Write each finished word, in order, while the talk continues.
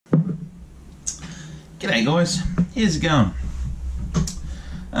G'day guys, how's it going?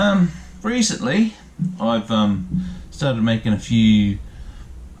 Recently I've started making a few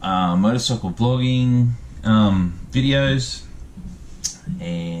motorcycle vlogging videos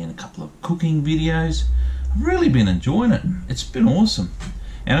and a couple of cooking videos. I've really been enjoying it. It's been awesome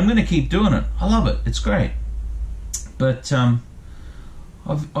and I'm going to keep doing it. I love it, it's great. But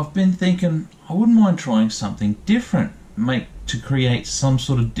I've been thinking I wouldn't mind trying something different, to create some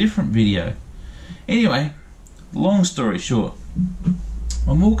sort of different video. Anyway, long story short,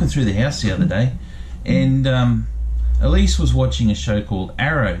 I'm walking through the house the other day and Elise was watching a show called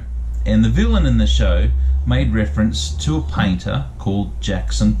Arrow, and the villain in the show made reference to a painter called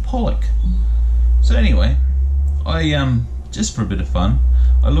Jackson Pollock. So anyway, I just for a bit of fun,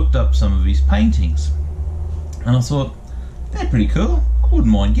 I looked up some of his paintings and I thought, they're pretty cool, I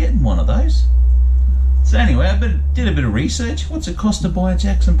wouldn't mind getting one of those. So anyway, I did a bit of research. What's it cost to buy a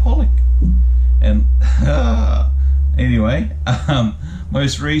Jackson Pollock? And anyway,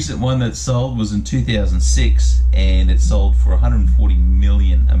 most recent one that sold was in 2006, and it sold for 140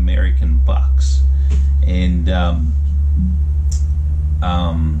 million American bucks. And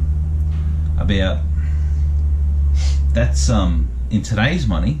about that's in today's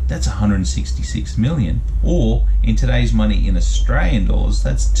money, that's 166 million, or in today's money in Australian dollars,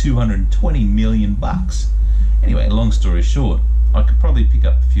 that's 220 million bucks. Anyway, long story short, I could probably pick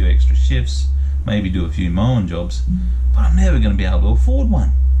up a few extra shifts, maybe do a few mowing jobs, but I'm never going to be able to afford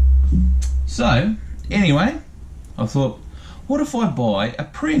one. So anyway, I thought, what if I buy a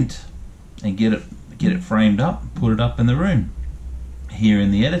print and get it framed up, put it up in the room here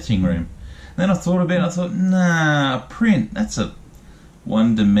in the editing room. Then I thought about it, I thought, nah, a print, that's a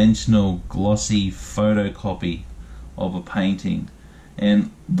one-dimensional glossy photocopy of a painting,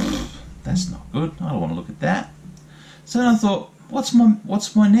 and that's not good. I don't want to look at that. So then I thought, what's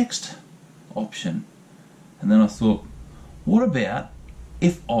my next option? And then I thought, what about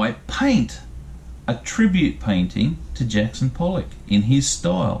if I paint a tribute painting to Jackson Pollock in his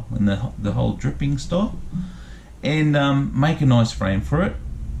style, in the whole dripping style, and make a nice frame for it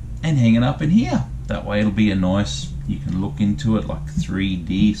and hang it up in here. That way it'll be a nice, you can look into it like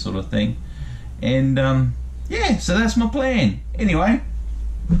 3D sort of thing. And yeah, so that's my plan. Anyway,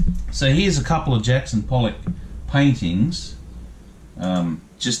 so here's a couple of Jackson Pollock paintings,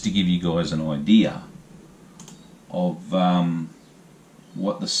 just to give you guys an idea of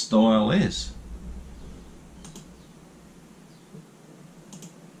what the style is.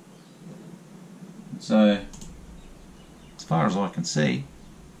 So as far as I can see,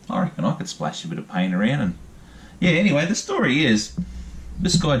 I reckon I could splash a bit of paint around. And yeah, anyway, the story is,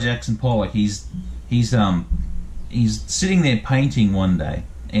 this guy Jackson Pollock, he's sitting there painting one day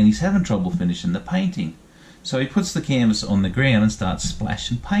and he's having trouble finishing the painting. So he puts the canvas on the ground and starts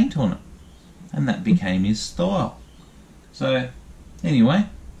splashing paint on it, and that became his style. So anyway,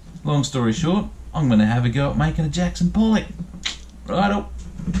 long story short, I'm going to have a go at making a Jackson Pollock. Righto.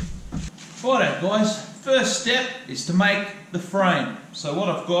 Righto guys, first step is to make the frame. So what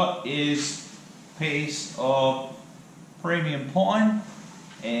I've got is a piece of premium pine,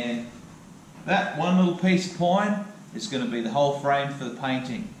 and that one little piece of pine is going to be the whole frame for the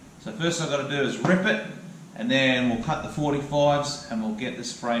painting. So first I've got to do is rip it, and then we'll cut the 45s and we'll get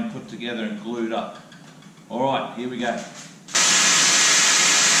this frame put together and glued up. Alright, here we go.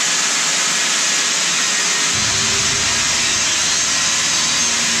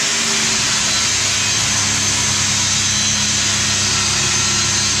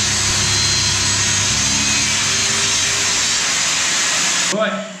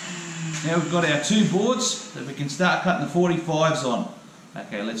 Right, now we've got our two boards that we can start cutting the 45s on.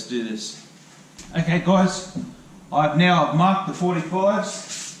 Okay, let's do this. Okay guys, I've marked the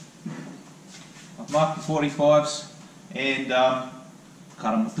 45s. I've marked the 45s and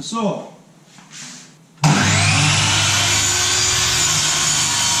cut them with the saw.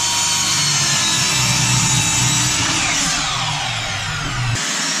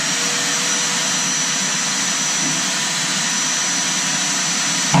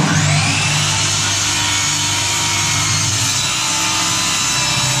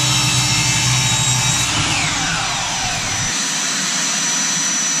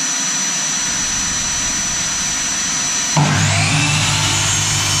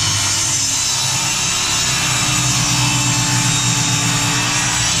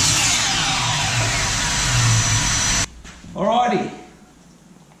 Alrighty,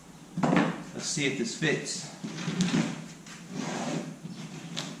 let's see if this fits.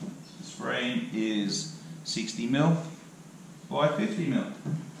 This frame is 60mm by 50mm.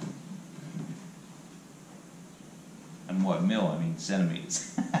 And by mil, I mean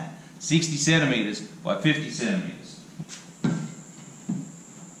centimeters. 60 centimetres by 50 centimetres.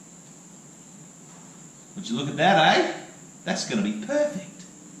 Would you look at that, eh? That's going to be perfect.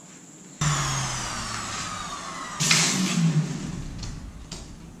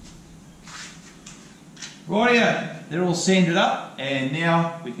 Rightio, they're all sanded up and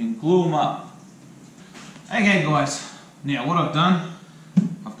now we can glue them up. Okay guys, now what I've done,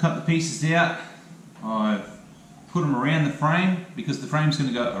 I've cut the pieces out, I've put them around the frame because the frame's going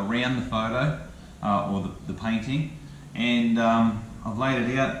to go around the photo or the painting, and I've laid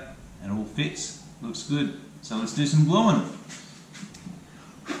it out and it all fits, looks good. So let's do some gluing.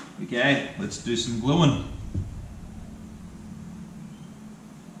 Okay, let's do some gluing.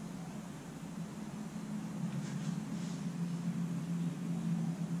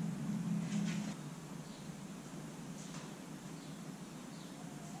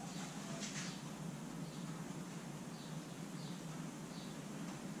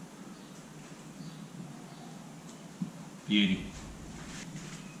 Beauty.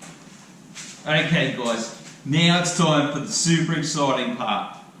 Okay guys, now it's time for the super exciting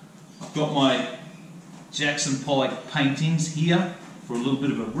part. I've got my Jackson Pollock paintings here for a little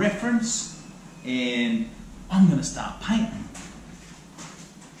bit of a reference, and I'm going to start painting.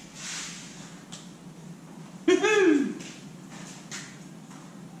 Woohoo!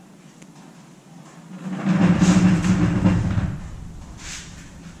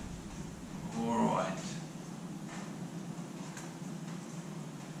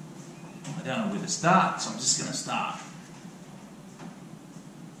 I don't know where to start, so I'm just going to start.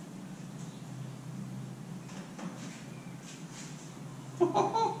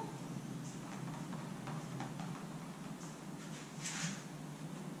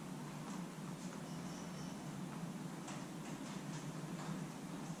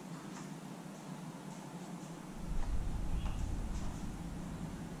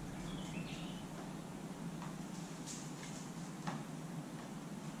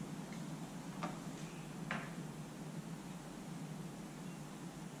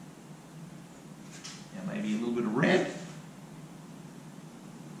 Maybe a little bit of red.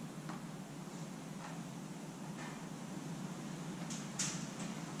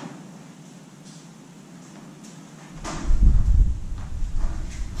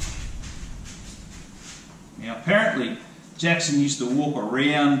 Now apparently Jackson used to walk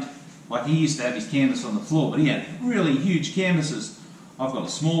around, like he used to have his canvas on the floor, but he had really huge canvases. I've got a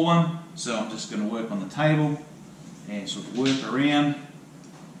small one, so I'm just going to work on the table and sort of work around,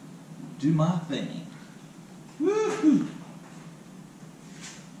 do my thing. Woohoo!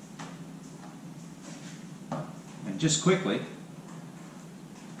 And just quickly, if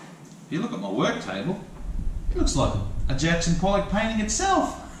you look at my work table, it looks like a Jackson Pollock painting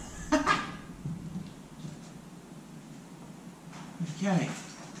itself. Okay.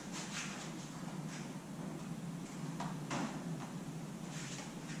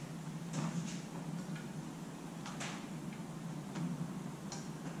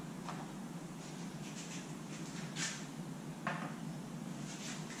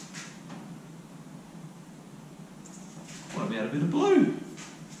 What about a bit of blue?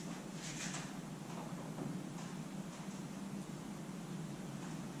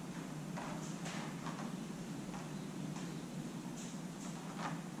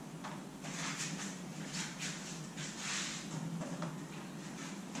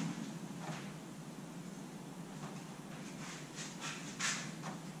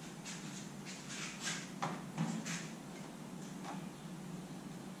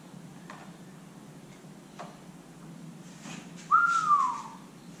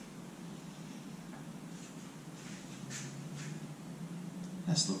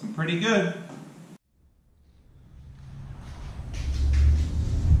 That's looking pretty good.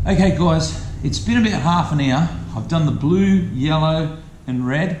 Okay guys, it's been about half an hour. I've done the blue, yellow and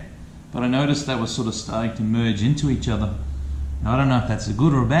red, but I noticed they were sort of starting to merge into each other. Now I don't know if that's a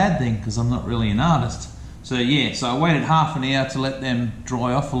good or a bad thing because I'm not really an artist. So yeah, so I waited half an hour to let them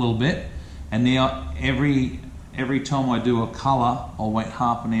dry off a little bit, and now every time I do a colour, I'll wait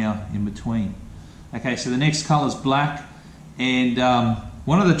half an hour in between. Okay, so the next colour is black, and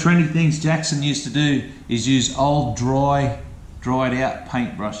one of the trendy things Jackson used to do is use old dried out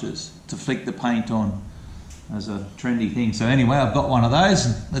paint brushes to flick the paint on as a trendy thing. So anyway, I've got one of those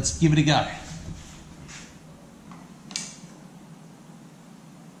and let's give it a go.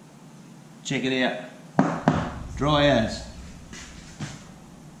 Check it out. Dry as.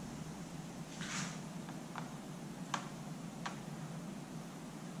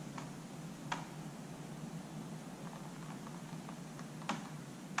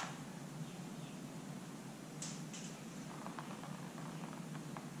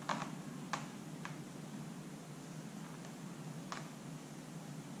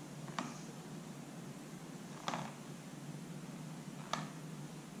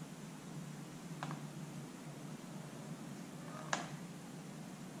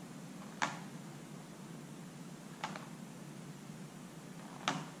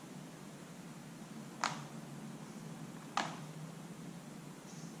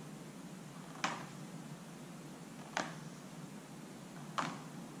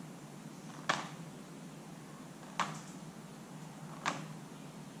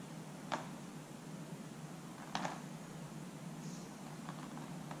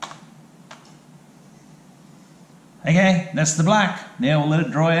 Okay, that's the black. Now we'll let it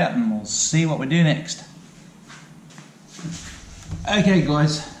dry out and we'll see what we do next. Okay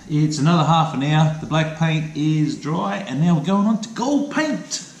guys, it's another half an hour. The black paint is dry and now we're going on to gold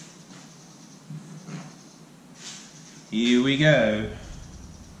paint. Here we go.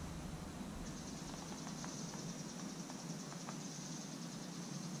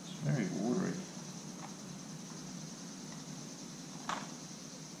 It's very watery.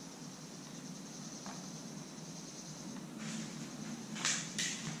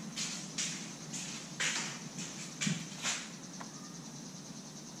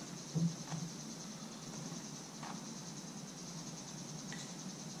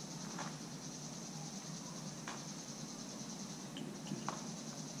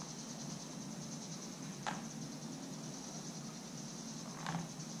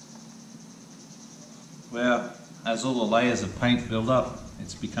 Well, as all the layers of paint build up,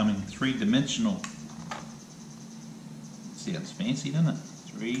 it's becoming three-dimensional. See, it's fancy, doesn't it?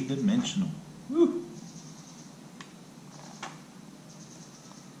 Three-dimensional. Woo!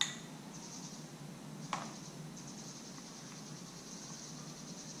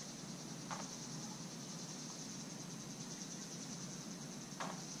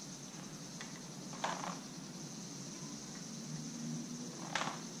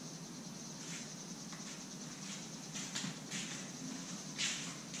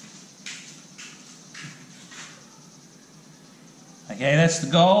 Okay, that's the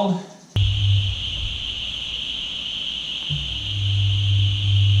gold.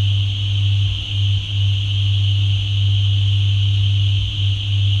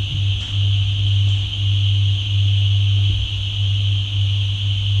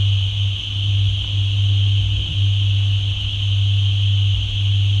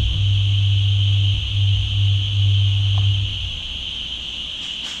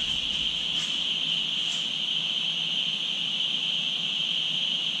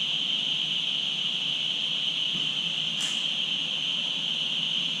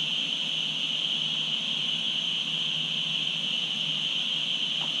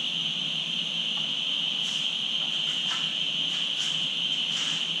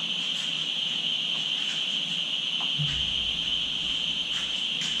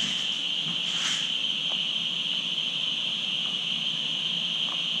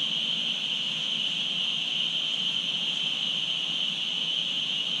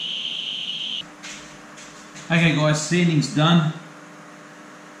 Okay guys, sanding's done.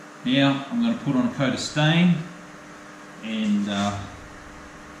 Now I'm going to put on a coat of stain and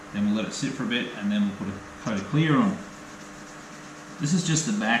then we'll let it sit for a bit and then we'll put a coat of clear on. This is just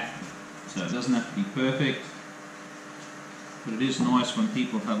the back, so it doesn't have to be perfect, but it is nice when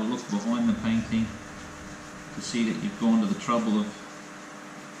people have a look behind the painting to see that you've gone to the trouble of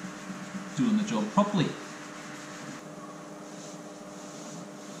doing the job properly.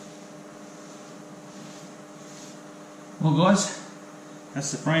 Well guys,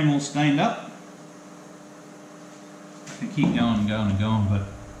 that's the frame all stained up. I can keep going and going and going, but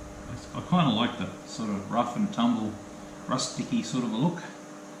I kind of like the sort of rough and tumble, rusticy sort of a look.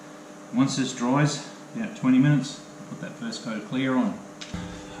 Once this dries, about 20 minutes, I'll put that first coat of clear on.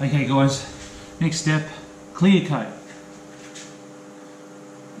 Okay guys, next step, clear coat.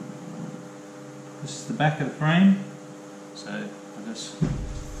 This is the back of the frame, so I'll just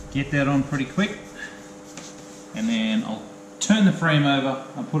get that on pretty quick. And then I'll turn the frame over,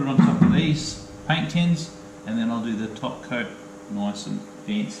 I'll put it on top of these paint tins, and then I'll do the top coat nice and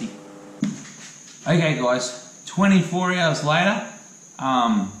fancy. Okay guys, 24 hours later,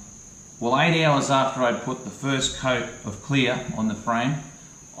 well 8 hours after I'd put the first coat of clear on the frame,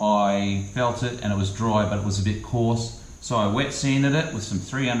 I felt it and it was dry, but it was a bit coarse, so I wet sanded it with some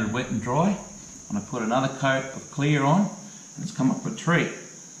 300 wet and dry, and I put another coat of clear on, and it's come up a treat.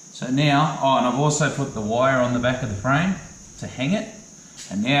 So now, oh, and I've also put the wire on the back of the frame to hang it,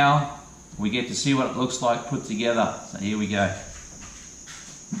 and now we get to see what it looks like put together. So here we go.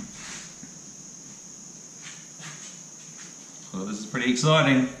 Well, this is pretty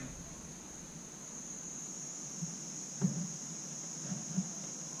exciting.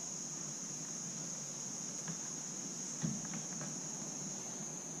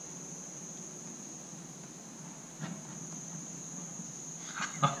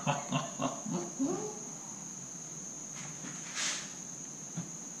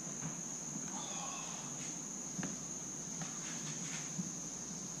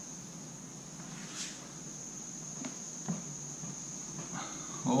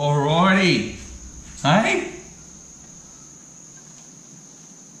 Alrighty, hey?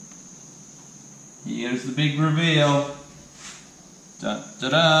 Here's the big reveal. Da da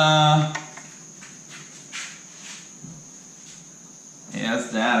da! How's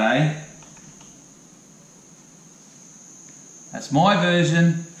that, eh? That's my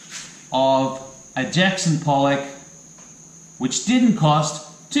version of a Jackson Pollock, which didn't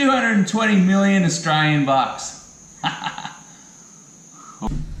cost 220 million Australian bucks.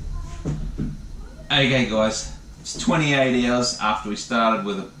 Okay guys, it's 28 hours after we started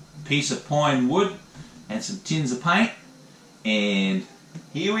with a piece of pine wood and some tins of paint, and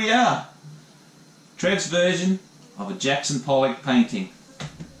here we are. Trev's version of a Jackson Pollock painting,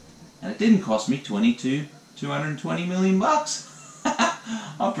 and it didn't cost me 220 million bucks.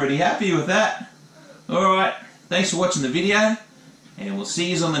 I'm pretty happy with that. Alright, thanks for watching the video, and we'll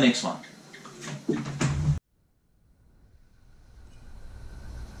see you on the next one.